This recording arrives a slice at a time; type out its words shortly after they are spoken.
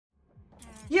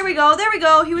Here we go. There we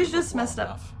go. He was just messed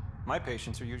up. My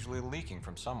patients are usually leaking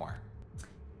from somewhere.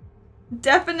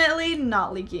 Definitely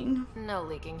not leaking. No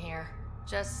leaking here.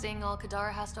 Just seeing all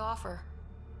Kadara has to offer.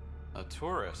 A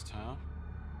tourist, huh?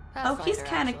 Oh, he's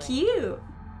kind of cute.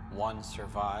 One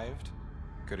survived.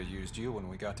 Could have used you when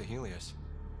we got to Helios.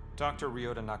 Dr.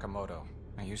 Ryota Nakamoto.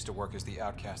 I used to work as the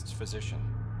outcast's physician.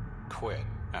 Quit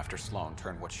after Sloan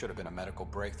turned what should have been a medical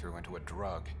breakthrough into a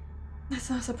drug. That's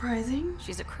not surprising.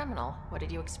 She's a criminal. What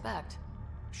did you expect?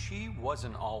 She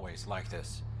wasn't always like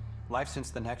this. Life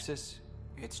since the Nexus,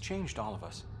 it's changed all of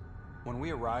us. When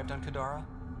we arrived on Kadara,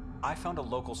 I found a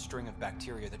local string of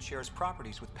bacteria that shares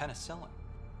properties with penicillin.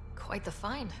 Quite the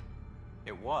find.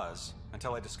 It was,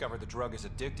 until I discovered the drug is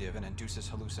addictive and induces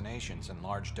hallucinations in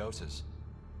large doses.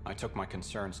 I took my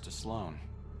concerns to Sloan.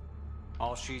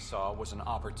 All she saw was an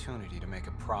opportunity to make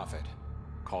a profit,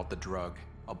 called the drug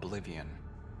Oblivion.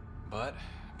 But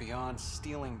beyond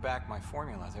stealing back my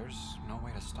formula, there's no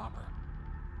way to stop her.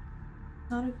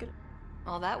 Not a good...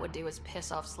 All that would do is piss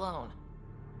off Sloan.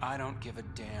 I don't give a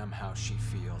damn how she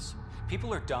feels.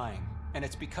 People are dying, and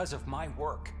it's because of my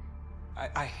work.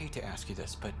 I hate to ask you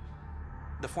this, but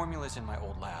the formula's in my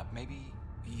old lab. Maybe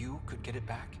you could get it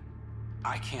back?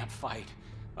 I can't fight.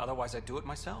 Otherwise, I'd do it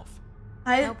myself.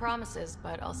 No promises,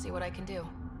 but I'll see what I can do.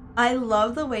 I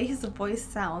love the way his voice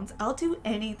sounds. I'll do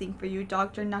anything for you,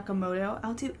 Dr. Nakamoto.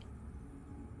 I'll do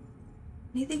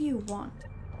anything you want.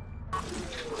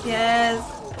 Yes.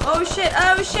 Oh shit,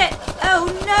 oh shit, oh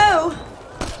no!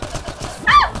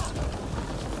 Ah!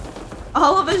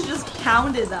 All of us just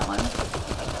pounded that one.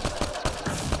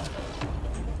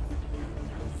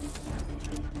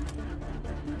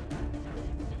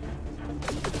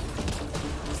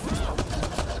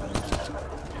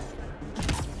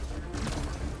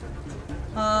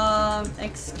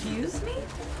 Excuse me?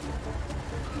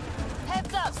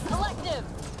 Heads up, collective!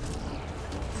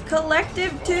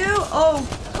 Collective too? Oh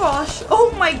gosh.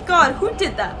 Oh my god, who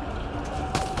did that?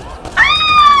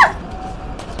 Ah!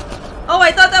 Oh,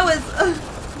 I thought that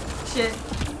was... shit.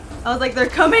 I was like, they're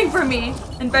coming for me.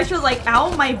 And Besh was like,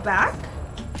 ow, my back?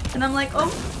 And I'm like, oh,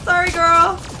 sorry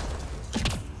girl.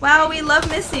 Wow, we love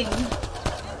missing.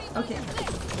 Okay.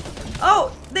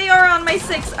 Oh, they are on my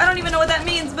 6. I don't even know what that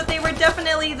means, but they were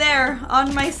definitely there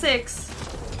on my 6.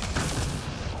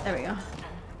 There we go.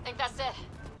 I think that's it.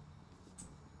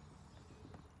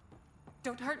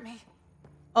 Don't hurt me.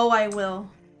 Oh, I will.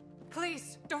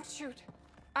 Please, don't shoot.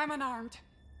 I'm unarmed.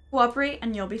 Cooperate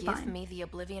and you'll be Give fine. me the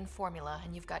Oblivion formula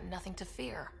and you've got nothing to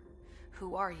fear.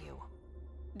 Who are you?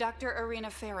 Dr. Arena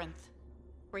Ferenth.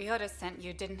 Ryota sent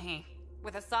you, didn't he?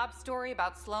 With a sob story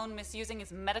about Sloan misusing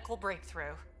his medical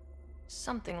breakthrough.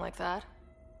 Something like that.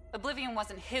 Oblivion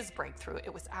wasn't his breakthrough,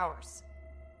 it was ours.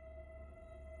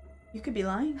 You could be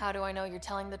lying. How do I know you're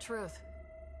telling the truth?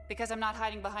 Because I'm not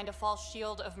hiding behind a false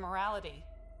shield of morality.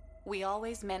 We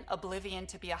always meant Oblivion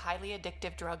to be a highly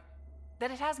addictive drug.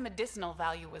 That it has medicinal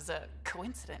value was a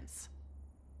coincidence.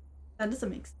 That doesn't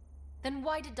make sense. Then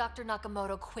why did Dr.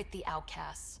 Nakamoto quit the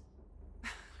Outcasts?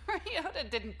 Ryota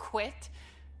didn't quit.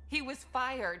 He was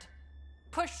fired.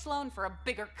 Pushed Sloan for a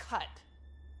bigger cut.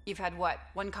 You've had what,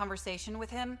 one conversation with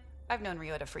him? I've known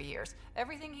Ryota for years.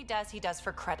 Everything he does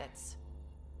for credits.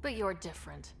 But you're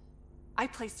different. I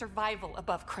place survival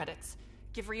above credits.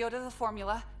 Give Ryota the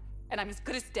formula, and I'm as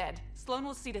good as dead. Sloan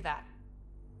will see to that.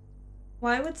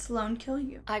 Why would Sloan kill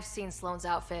you? I've seen Sloan's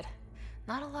outfit.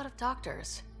 Not a lot of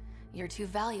doctors. You're too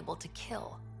valuable to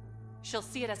kill. She'll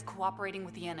see it as cooperating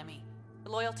with the enemy.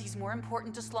 Loyalty's more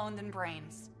important to Sloan than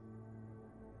brains.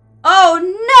 Oh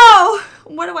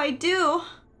no! What do I do?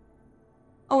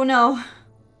 Oh no.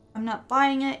 I'm not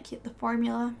buying it. Keep the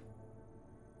formula.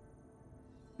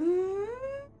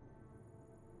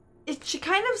 She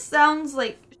kind of sounds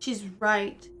like she's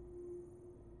right.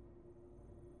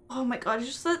 Oh my god, it's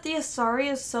just that the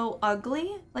Asari is so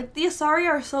ugly. Like, the Asari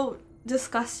are so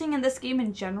disgusting in this game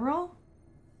in general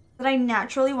that I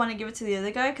naturally want to give it to the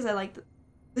other guy because I like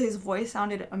his voice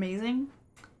sounded amazing.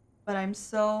 But I'm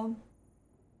so...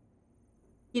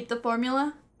 Keep the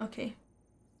formula? Okay.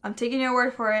 I'm taking your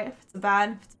word for it. If it's a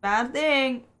bad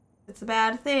thing, it's a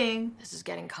bad thing. This is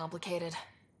getting complicated.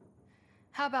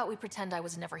 How about we pretend I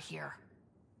was never here?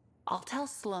 I'll tell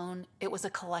Sloan it was a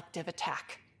collective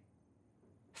attack.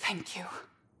 Thank you.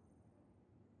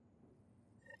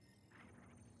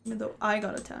 Even though I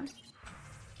got attacked.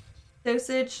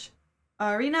 Dosage.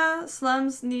 Arena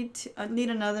slums need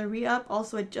another re-up.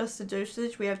 Also adjust the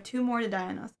dosage. We have 2 more to die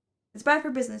on us. It's bad for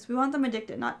business. We want them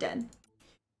addicted, not dead.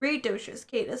 Great dosage.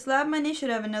 Kate, this lab money should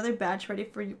have another batch ready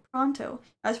for you pronto.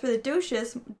 As for the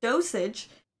dosage,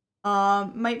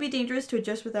 might be dangerous to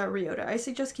adjust without Ryota. I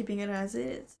suggest keeping it as it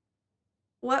is.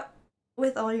 What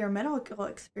with all your medical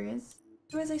experience?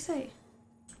 Do as I say.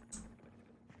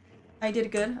 I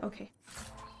did good? Okay.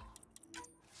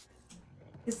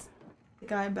 Is the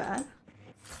guy bad?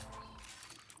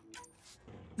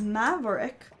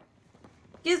 Maverick?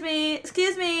 Excuse me!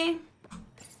 Excuse me!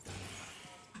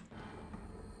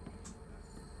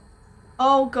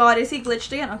 Oh god, is he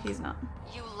glitched again? Okay, he's not.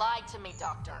 You lied to me,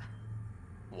 Doctor.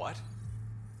 What?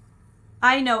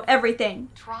 I know everything.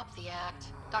 Drop the act.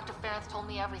 Dr. Ferris told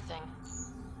me everything.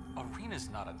 Arena's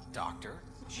not a doctor.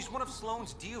 She's one of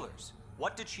Sloane's dealers.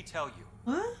 What did she tell you?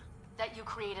 What? That you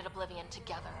created Oblivion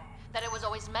together. That it was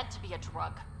always meant to be a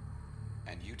drug.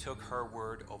 And you took her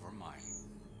word over mine.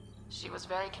 She was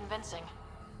very convincing.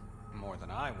 More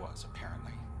than I was,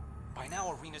 apparently. By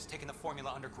now, Arena's taken the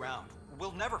formula underground.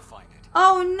 We'll never find it.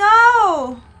 Oh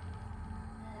no!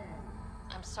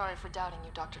 I'm sorry for doubting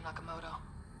you, Dr. Nakamoto.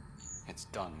 It's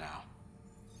done now.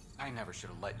 I never should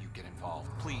have let you get involved.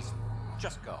 Please,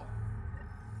 just go.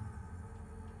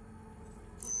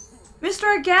 Mr.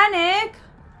 Organic!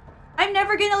 I'm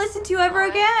never gonna listen to you ever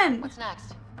Alright, again! What's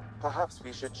next? Perhaps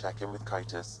we should check in with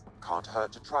Kitus. Can't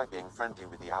hurt to try being friendly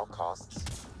with the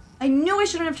outcasts. I knew I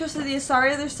shouldn't have trusted the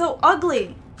Asari, they're so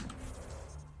ugly!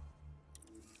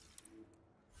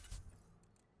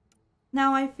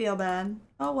 Now I feel bad.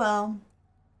 Oh well.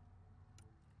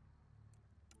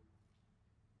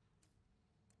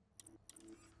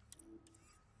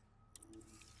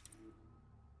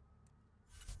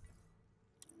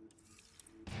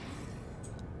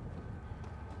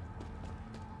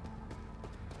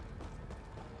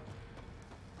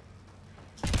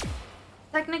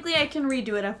 Technically, I can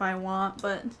redo it if I want,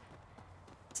 but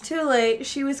it's too late.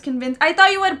 She was convinced. I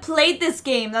thought you had played this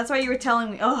game. That's why you were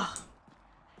telling me. Ugh.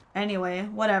 Anyway,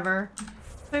 whatever.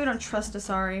 Maybe don't trust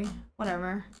Asari.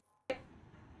 Whatever.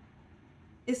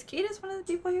 Is Cadus one of the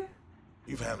people here?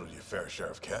 You've handled your fair share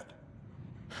of Ket.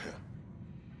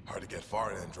 Hard to get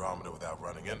far in Andromeda without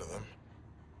running into them.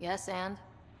 Yes, and?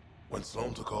 When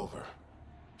Sloane took over,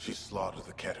 she slaughtered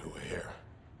the Ket who were here.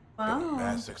 There were Wow.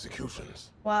 mass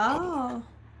executions. Wow. Public.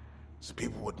 So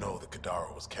people would know that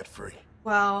Kadara was Ket-free.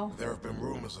 Wow. There have been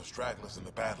rumors of stragglers in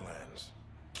the Badlands.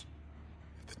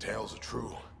 If the tales are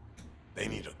true, they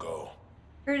need to go.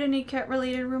 Heard any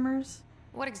cat-related rumors?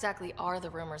 What exactly are the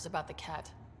rumors about the cat?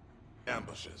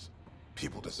 Ambushes,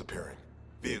 people disappearing,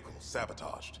 vehicles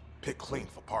sabotaged, picked clean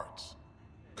for parts.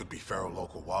 Could be feral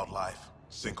local wildlife,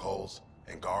 sinkholes,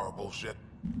 Angara bullshit.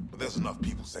 But there's enough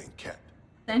people saying Ket.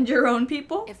 Send your own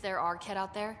people? If there are cat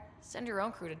out there, send your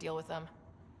own crew to deal with them.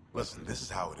 Listen, this is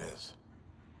how it is.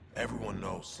 Everyone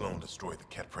knows Sloane destroyed the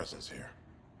Ket presence here.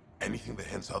 Anything that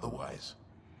hints otherwise,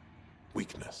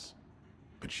 weakness.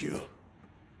 But you're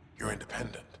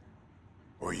independent.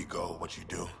 Where you go, what you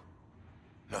do,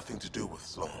 nothing to do with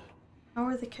Sloane. How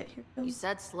are the cat here? You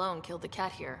said Sloane killed the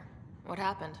cat here. What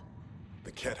happened?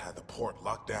 The Ket had the port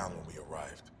locked down when we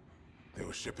arrived. They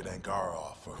were shipping Angara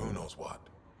off for who knows what.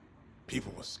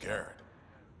 People were scared,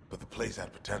 but the place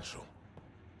had potential.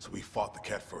 So we fought the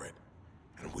Ket for it,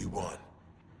 and we won.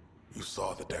 You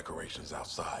saw the decorations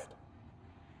outside.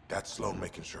 That's Sloane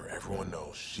making sure everyone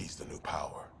knows she's the new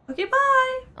power. Okay,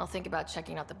 bye! I'll think about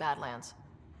checking out the Badlands.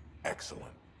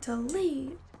 Excellent.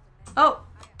 Delete. Oh.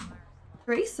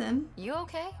 Grayson. You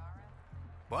okay?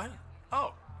 What?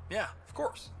 Oh, yeah, of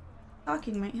course.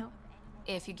 Talking might help.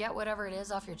 If you get whatever it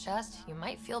is off your chest, you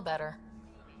might feel better.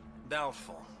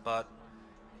 Doubtful, but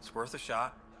it's worth a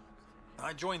shot.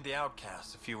 I joined the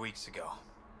Outcasts a few weeks ago.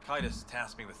 Kitus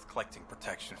tasked me with collecting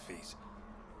protection fees.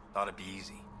 Thought it'd be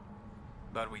easy.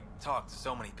 But we talked to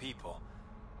so many people,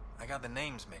 I got the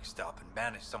names mixed up and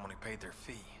banished someone who paid their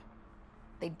fee.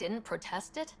 They didn't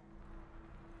protest it?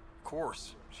 Of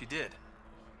course, she did.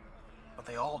 But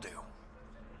they all do.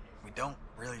 We don't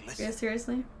really listen. Yeah,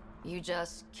 seriously? You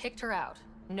just kicked her out.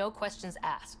 No questions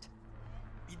asked.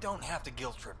 You don't have to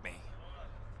guilt trip me.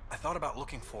 I thought about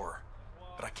looking for her,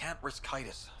 but I can't risk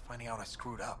Kitus finding out I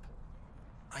screwed up.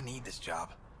 I need this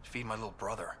job to feed my little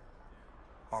brother.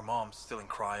 Our mom's still in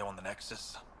cryo on the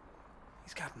Nexus.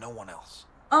 He's got no one else.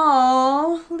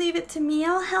 Oh, leave it to me.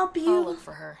 I'll help I'll you. look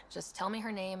for her. Just tell me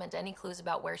her name and any clues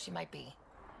about where she might be.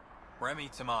 Remy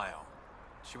Tamayo.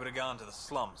 She would have gone to the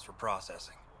slums for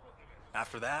processing.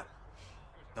 After that,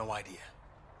 no idea.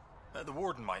 The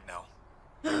warden might know.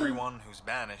 Everyone who's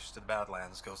banished to the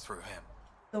Badlands goes through him.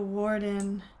 The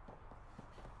warden.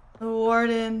 The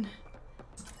warden.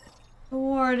 The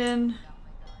warden.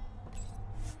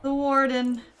 The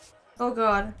warden. Oh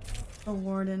god. The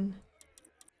warden.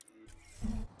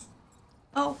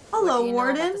 Oh, hello, What do you know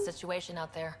warden. about the situation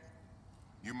out there?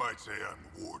 You might say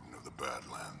I'm warden of the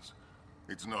Badlands.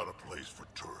 It's not a place for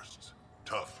tourists.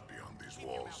 Tough beyond these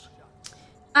walls.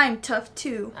 I'm tough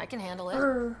too. I can handle it.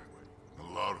 Brr.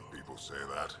 A lot of people say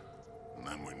that, and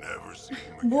then we never see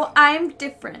them again. Well, I'm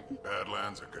different.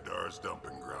 Badlands are Kadar's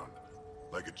dumping ground,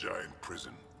 like a giant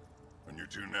prison. When you're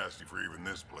too nasty for even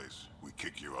this place, we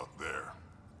kick you out there.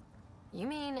 You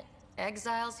mean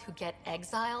exiles who get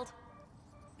exiled?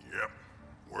 Yep,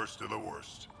 worst of the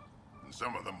worst. And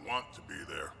some of them want to be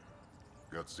there.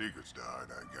 Got secrets to hide,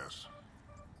 I guess.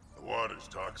 The water's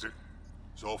toxic.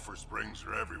 Sulfur springs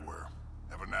are everywhere.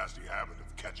 Have a nasty habit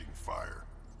of catching fire.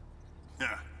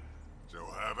 Yeah, so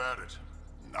have at it.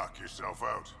 Knock yourself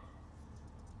out.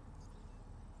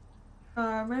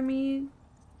 Remy.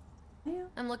 Yeah.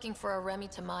 I'm looking for a Remy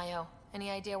Tamayo. Any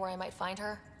idea where I might find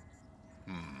her?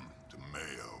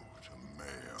 Tamayo.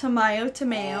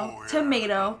 Tamayo. Oh, yeah.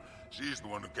 Tomato. She's the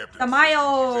one who kept it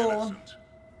Tamayo. She's innocent.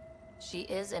 She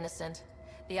is innocent.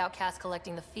 The outcast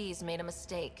collecting the fees made a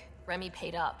mistake. Remy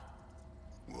paid up.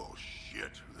 Well,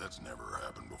 shit. That's never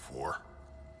happened before.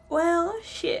 Well,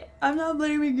 shit. I'm not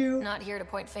blaming you. Not here to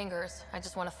point fingers. I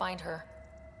just want to find her.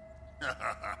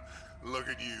 Look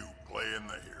at you, playing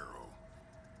the hero.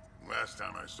 Last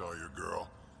time I saw your girl,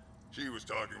 she was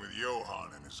talking with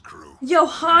Johan and his crew.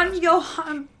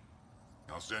 Johan.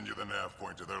 I'll send you the nav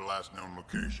point to their last known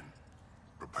location.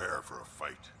 Prepare for a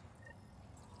fight.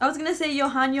 I was gonna say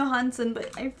Johan Johansson,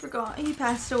 but I forgot. He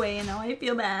passed away and now I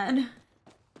feel bad.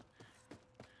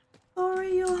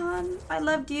 Sorry, Johan. I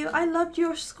loved you. I loved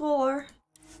your score.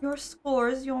 Your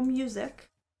scores, your music.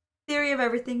 Theory of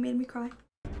Everything made me cry.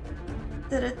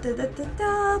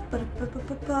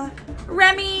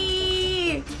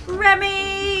 Remy!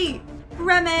 Remy!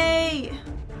 Remy!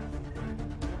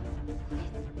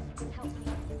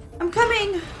 I'm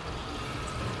coming!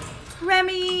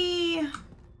 Remy!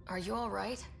 Are you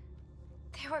alright?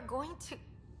 They were going to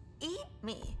eat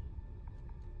me.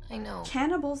 I know.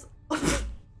 Cannibals.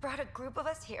 Brought a group of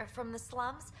us here from the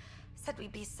slums. Said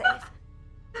we'd be safe.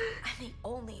 I'm the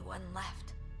only one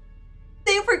left.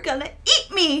 They were gonna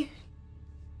eat me!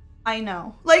 I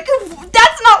know. Like,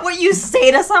 that's not what you say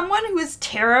to someone who is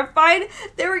terrified.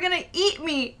 They were gonna eat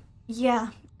me. Yeah,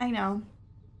 I know.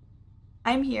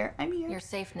 I'm here. I'm here. You're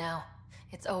safe now.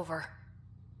 It's over.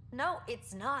 No,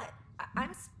 it's not.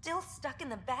 I'm still stuck in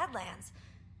the Badlands.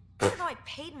 Even though I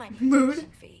paid my Mood.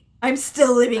 protection fee. I'm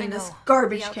still living I in know. this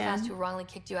garbage The outcast can. who wrongly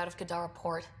kicked you out of Kadara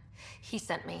Port. He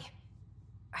sent me.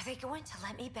 Are they going to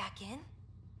let me back in?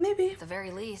 Maybe. At the very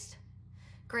least.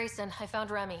 Grayson, I found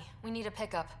Remy. We need a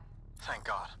pickup. Thank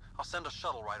God. I'll send a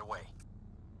shuttle right away.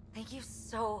 Thank you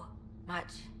so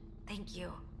much. Thank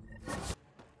you.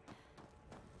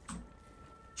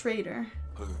 Traitor.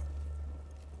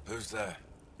 Who's there?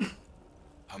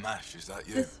 Hamash, is that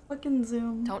you? This fucking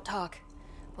Zoom. Don't talk.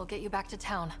 We'll get you back to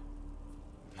town.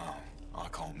 No, I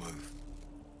can't move.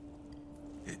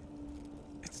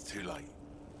 It's too late.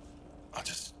 I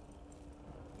just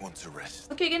want to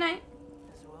rest. Okay, good night.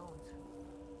 His wounds.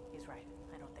 He's right.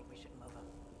 I don't think we should move him.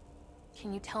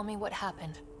 Can you tell me what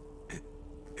happened?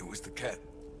 It was the cat.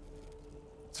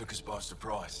 Took us by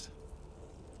surprise.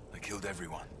 They killed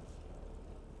everyone.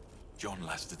 John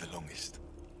lasted the longest.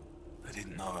 They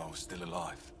didn't know I was still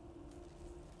alive.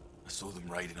 I saw them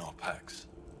raiding our packs.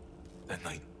 Then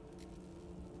they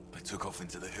took off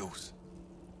into the hills.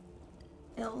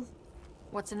 Hills.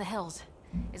 What's in the hills?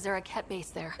 Is there a Ket base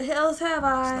there? The hills have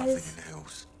There's eyes. nothing in the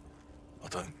hills.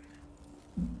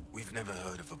 We've never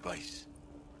heard of a base.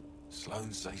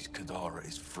 Sloan says Kadara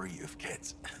is free of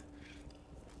Ket.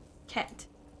 Ket.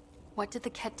 What did the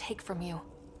Ket take from you?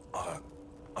 I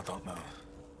don't know.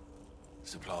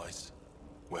 Supplies,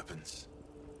 weapons,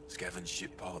 scavenge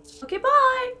ship parts. Okay,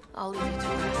 bye. I'll leave you to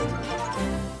rest.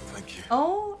 Thank you.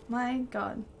 Oh my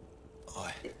god.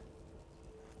 I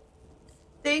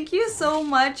Thank you so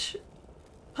much.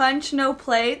 Punch no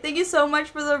play. Thank you so much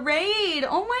for the raid.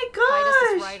 Oh my Titus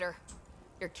is gosh. Ryder.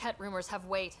 Your Ket rumors have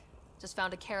weight. Just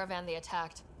found a caravan they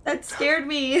attacked. That scared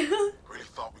me. Really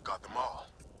thought we got them all.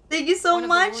 Thank you so One of the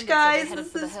much, wounded said guys. they headed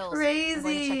This for the is hills. I'm going to check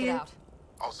it crazy. out.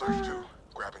 I'll search too.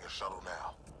 Grabbing a shuttle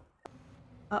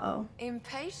now. Uh-oh.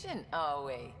 Impatient, are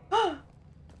we?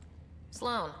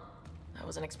 Sloan, I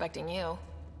wasn't expecting you.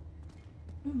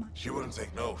 She wouldn't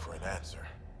take no for an answer.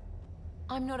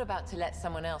 I'm not about to let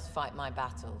someone else fight my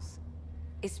battles.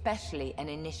 Especially an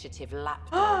initiative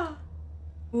lapdog.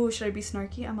 Ooh, should I be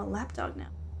snarky? I'm a lapdog now.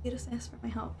 You just asked for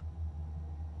my help.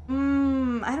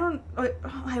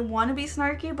 I want to be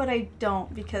snarky, but I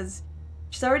don't because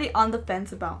she's already on the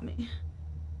fence about me.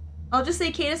 I'll just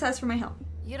say Cadus asked for my help.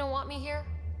 You don't want me here?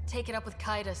 Take it up with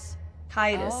Kaitis.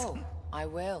 Kaitis. Oh, I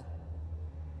will.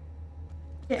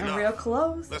 Getting Enough. real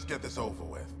close. Let's get this over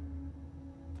with.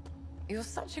 You're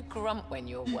such a grump when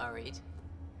you're worried.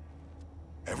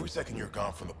 Every second you're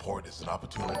gone from the port is an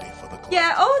opportunity for the collector.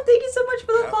 Yeah, oh, thank you so much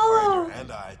for the follow. Pathfinder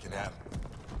and I can have.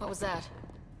 What was that?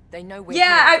 They know we're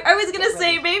Yeah, here. I was gonna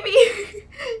say, maybe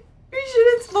we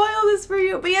shouldn't spoil this for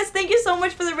you. But yes, thank you so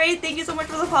much for the raid. Thank you so much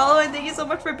for the follow. And thank you so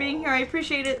much for being here. I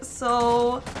appreciate it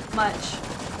so much.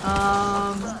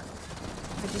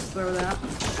 I just throw that.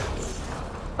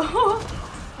 Oh.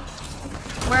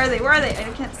 Where are they? Where are they?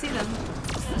 I can't see them.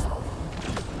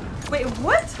 Wait,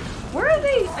 what? Where are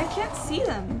they? I can't see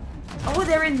them. Oh,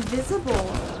 they're invisible.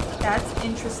 That's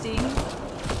interesting.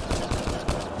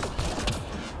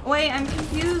 Wait, I'm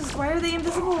confused. Why are they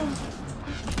invisible?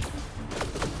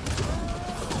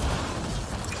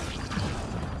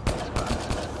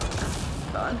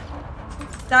 God.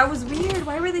 That was weird.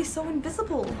 Why were they so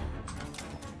invisible?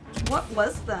 What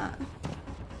was that?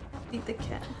 Eat the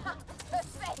cat.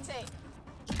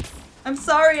 I'm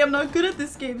sorry, I'm not good at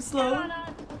this game, Slow.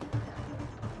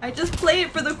 I just play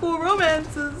it for the cool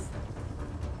romances.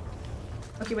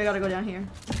 Okay, we gotta go down here.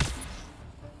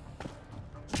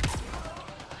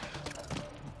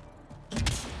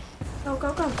 Go,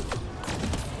 go, go.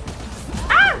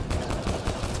 Ah!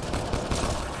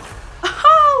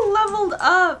 Oh, leveled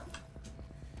up.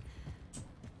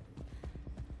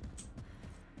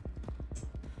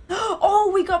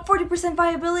 Oh, we got 40%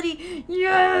 viability.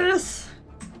 Yes.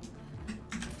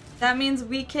 That means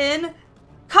we can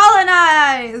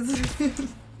colonize.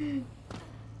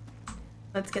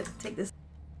 Let's take this.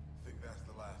 I think that's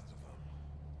the last of them.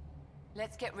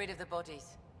 Let's get rid of the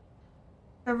bodies.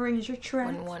 Covering your tracks.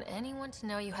 Wouldn't want anyone to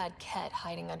know you had Ket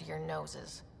hiding under your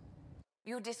noses.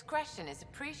 Your discretion is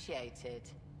appreciated.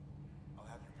 I'll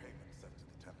have your payment sent to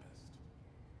the Tempest.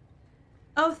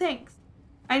 Oh, thanks.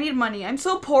 I need money. I'm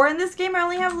so poor in this game. I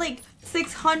only have like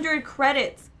 600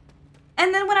 credits.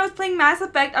 And then when I was playing Mass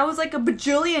Effect, I was like a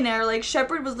bajillionaire. Like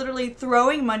Shepard was literally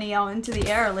throwing money out into the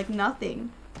air like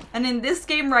nothing. And in this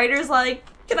game, Ryder's like,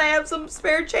 can I have some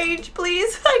spare change,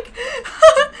 please? Like,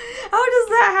 how does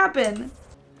that happen?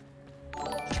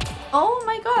 Oh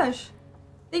my gosh.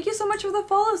 Thank you so much for the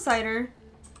follow, Cider.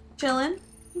 Chillin'.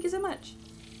 Thank you so much.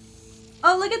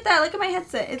 Oh, look at that. Look at my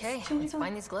headset. It's Okay, changing let's color.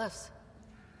 find these glyphs.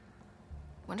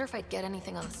 Wonder if I'd get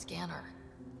anything on the scanner.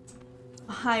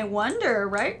 I wonder,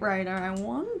 right, Ryder? I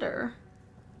wonder.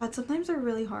 But sometimes they're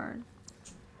really hard.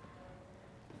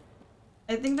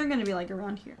 I think they're gonna be like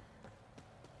around here.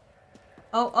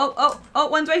 Oh, oh, oh, oh,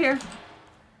 one's right here.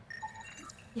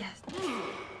 Yes.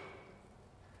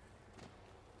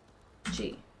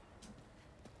 G.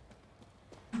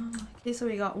 Okay, so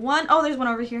we got one. Oh, there's one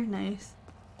over here. Nice.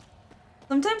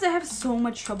 Sometimes I have so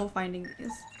much trouble finding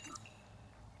these.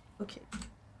 Okay.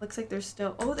 Looks like there's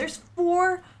still... Oh, there's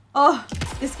 4. Oh,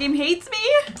 this game hates me.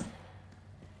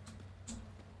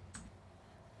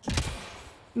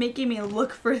 Making me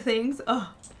look for things.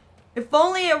 Oh, if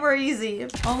only it were easy.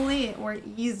 If only it were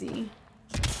easy.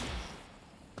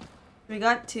 We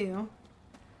got 2.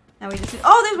 Now we just...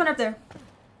 Oh, there's one up there.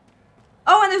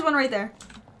 Oh, and there's one right there.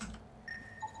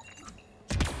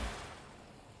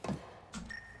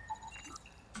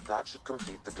 That should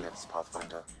complete the glyphs,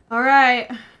 Pathfinder. All right.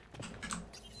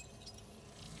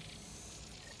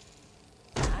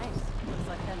 Nice. Looks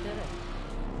like that did it.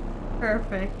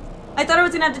 Perfect. I thought I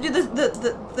was gonna have to do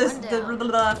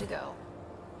To go.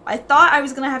 I thought I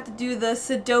was gonna have to do the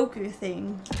Sudoku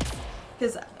thing.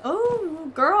 Cause, oh,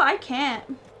 girl, I can't.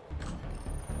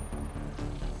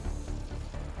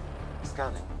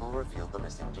 Scanning will reveal the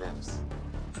missing glyphs.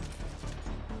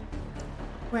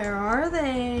 Where are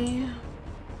they?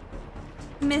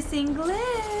 Missing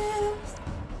glyphs.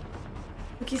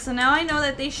 Okay, so now I know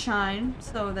that they shine.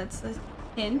 So that's the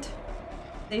hint.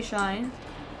 They shine.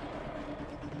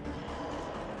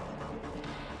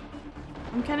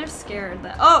 I'm kind of scared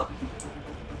that... Oh!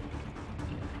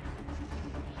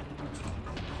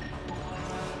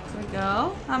 There we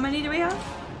go. How many do we have?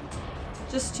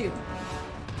 Just 2.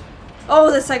 Oh,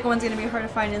 the second one's gonna be hard to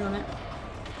find, isn't it?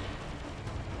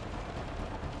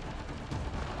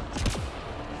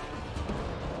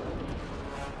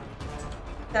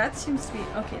 That seems to be...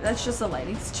 Okay, that's just a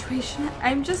lighting situation.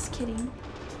 I'm just kidding.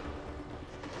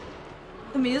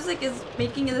 The music is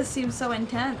making this seem so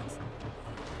intense.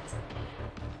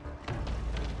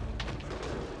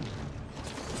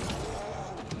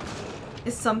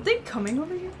 Is something coming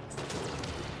over here?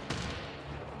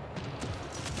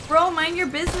 Bro, mind your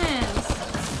business.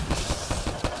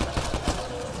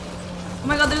 Oh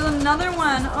my god, there's another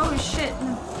one. Oh shit.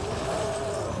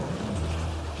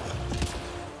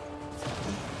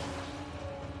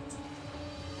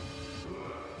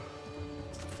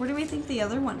 Where do we think the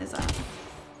other one is at?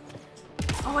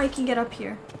 Oh, I can get up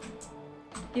here.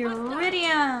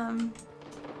 Iridium.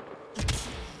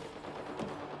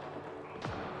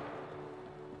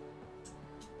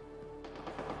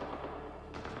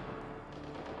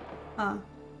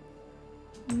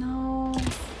 No.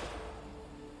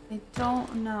 I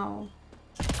don't know.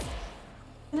 It's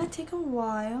gonna take a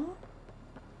while.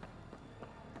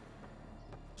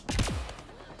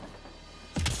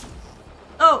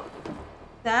 Oh!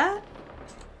 That?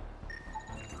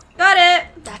 Got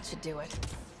it! That should do it.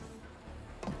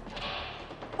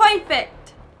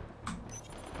 Perfect!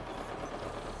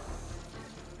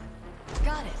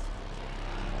 Got it.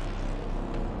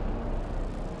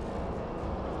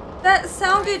 That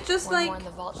sounded just One like... more and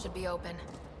the vault should be open.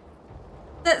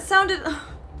 That sounded...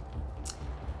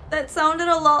 That sounded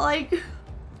a lot like...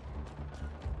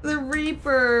 the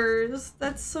Reapers.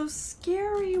 That's so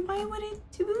scary. Why would it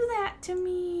do that to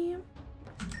me?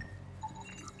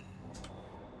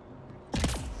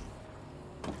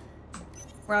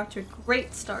 We're off to a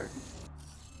great start.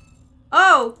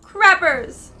 Oh,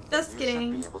 crappers! Just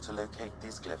kidding. You should be able to locate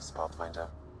these glyphs, Pathfinder.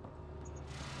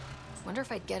 Wonder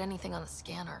if I'd get anything on the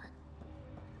scanner.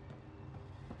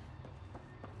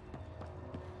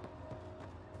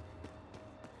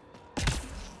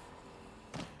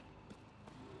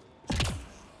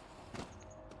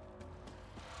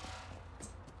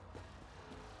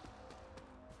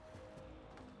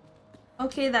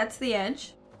 Okay, that's the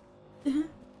edge.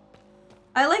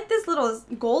 I like this little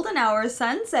golden hour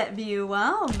sunset view.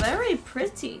 Wow, very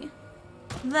pretty.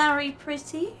 Very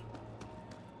pretty.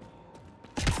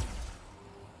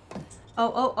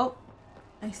 Oh, oh, oh.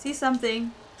 I see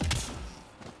something.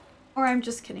 Or I'm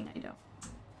just kidding, I don't.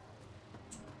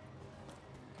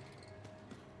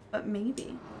 But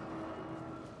maybe.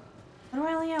 Why do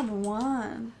I only have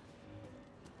one?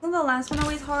 Isn't the last one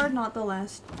always hard? Not the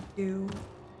last two.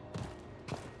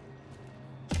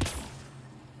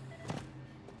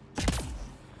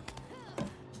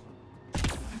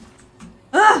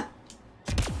 Ah!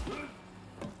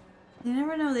 You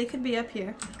never know, they could be up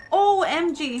here. Oh,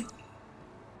 MG!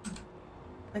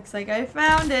 Looks like I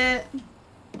found it.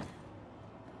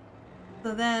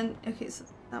 So then, okay, so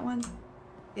that one.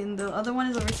 And the other one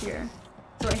is over here.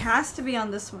 So it has to be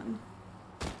on this one.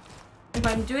 If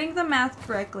I'm doing the math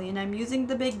correctly and I'm using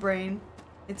the big brain,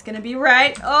 it's gonna be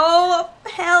right. Oh,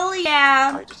 hell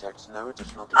yeah! I detect no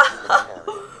additional glitches in the area.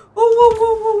 Whoa, whoa,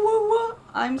 whoa, whoa, whoa.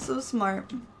 I'm so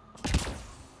smart.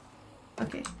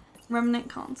 Okay, remnant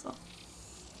console.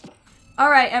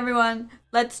 Alright, everyone,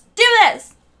 let's do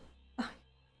this!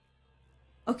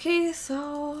 Okay,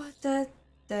 so that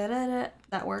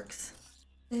works.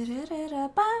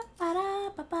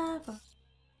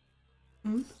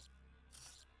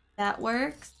 That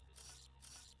works.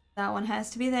 That one has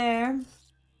to be there.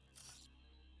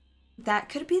 That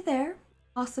could be there,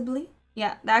 possibly.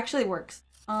 Yeah, that actually works.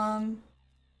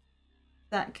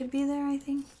 That could be there, I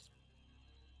think.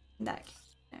 That can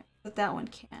be there, but that one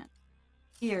can't.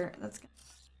 Here, that's good.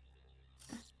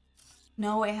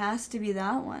 No, it has to be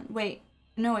that one. Wait,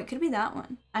 no, it could be that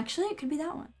one. Actually, it could be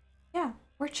that one. Yeah,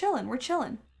 we're chilling, we're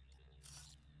chilling.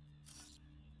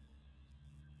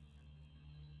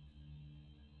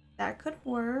 That could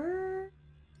work.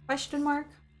 Question mark.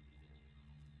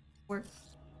 Work.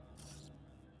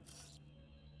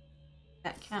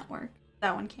 That can't work.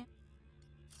 That one can't.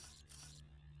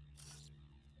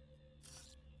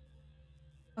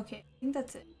 Okay, I think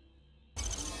that's it.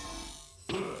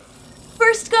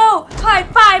 First go! High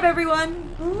five,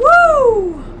 everyone!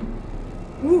 Woo!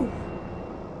 Woo!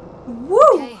 Woo!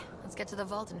 Okay, let's get to the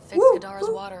vault and fix Gadara's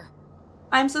water.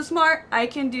 I'm so smart. I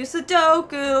can do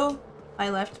Sudoku. My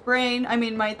left brain, I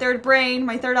mean my third brain,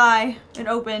 my third eye, it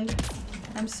opened.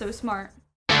 I'm so smart.